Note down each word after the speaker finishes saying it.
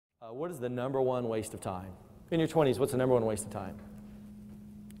What is the number one waste of time? In your 20s, what's the number one waste of time?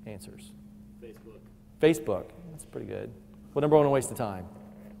 Answers. Facebook. Facebook. That's pretty good. What number one waste of time?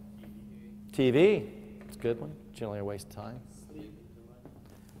 TV. It's a good one. Generally a waste of time. Sleep too much.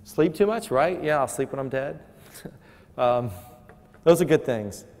 Sleep too much, right? Yeah, I'll sleep when I'm dead. Those are good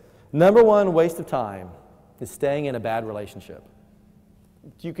things. Number one waste of time is staying in a bad relationship.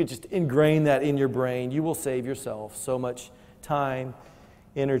 You could just ingrain that in your brain. You will save yourself so much time,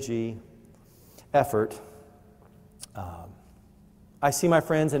 energy, effort. I see my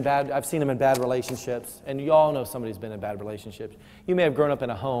friends I've seen them in bad relationships, and you all know somebody's been in bad relationships. You may have grown up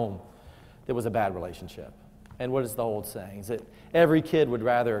in a home that was a bad relationship. And what is the old saying? Is that every kid would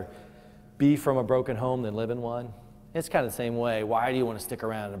rather be from a broken home than live in one? It's kind of the same way. Why do you want to stick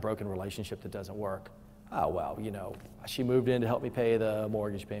around in a broken relationship that doesn't work? Oh, well, she moved in to help me pay the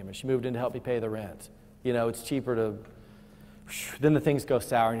mortgage payment. She moved in to help me pay the rent. It's cheaper to, then the things go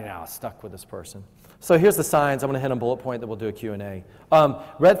sour and you're now stuck with this person. So here's the signs. I'm going to hit on bullet point, then we'll do a Q&A.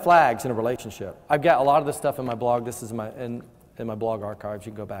 Red flags in a relationship. I've got a lot of this stuff in my blog. This is in my blog archives.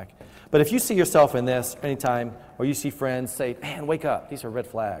 You can go back. But if you see yourself in this anytime, or you see friends say, man, wake up. These are red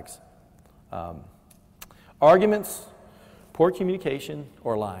flags. Arguments, poor communication,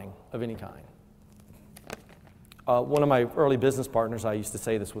 or lying of any kind. One of my early business partners, I used to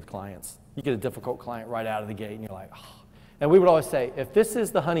say this with clients. You get a difficult client right out of the gate, and you're like, oh. And we would always say, if this is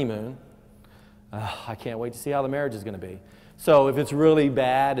the honeymoon, I can't wait to see how the marriage is going to be. So if it's really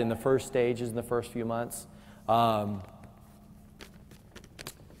bad in the first stages, in the first few months,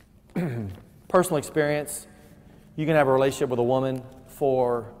 personal experience, you can have a relationship with a woman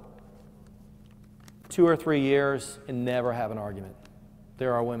for 2 or 3 years and never have an argument.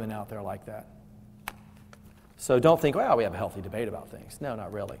 There are women out there like that. So don't think, well, we have a healthy debate about things. No,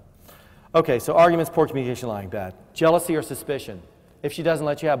 not really. Okay, so arguments, poor communication, lying, bad. Jealousy or suspicion. If she doesn't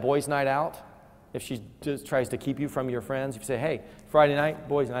let you have boys' night out, if she just tries to keep you from your friends, if you say, hey, Friday night,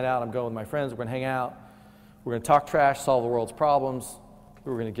 boys' night out, I'm going with my friends, we're going to hang out, we're going to talk trash, solve the world's problems,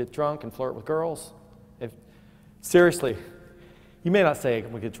 we're going to get drunk and flirt with girls. Seriously, you may not say,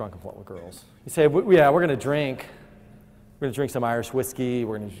 we'll get drunk and flirt with girls. You say, yeah, we're going to drink. We're going to drink some Irish whiskey,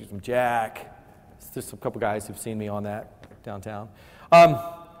 we're going to drink some Jack. There's a couple guys who've seen me on that downtown.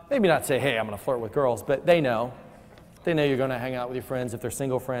 Maybe not say, hey, I'm going to flirt with girls, but they know. They know you're going to hang out with your friends. If they're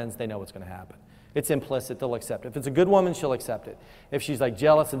single friends, they know what's going to happen. It's implicit. They'll accept it. If it's a good woman, she'll accept it. If she's like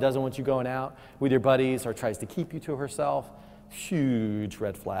jealous and doesn't want you going out with your buddies or tries to keep you to herself, huge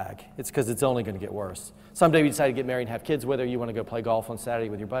red flag. It's because it's only going to get worse. Someday you decide to get married and have kids with her. You want to go play golf on Saturday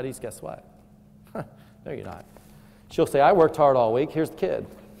with your buddies. Guess what? No, you're not. She'll say, I worked hard all week. Here's the kid.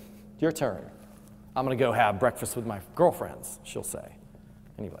 Your turn. I'm going to go have breakfast with my girlfriends, she'll say.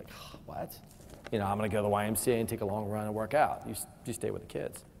 And you're like, oh, what? I'm going to go to the YMCA and take a long run and work out. You stay with the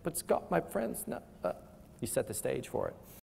kids. But Scott, my friends, no. You set the stage for it.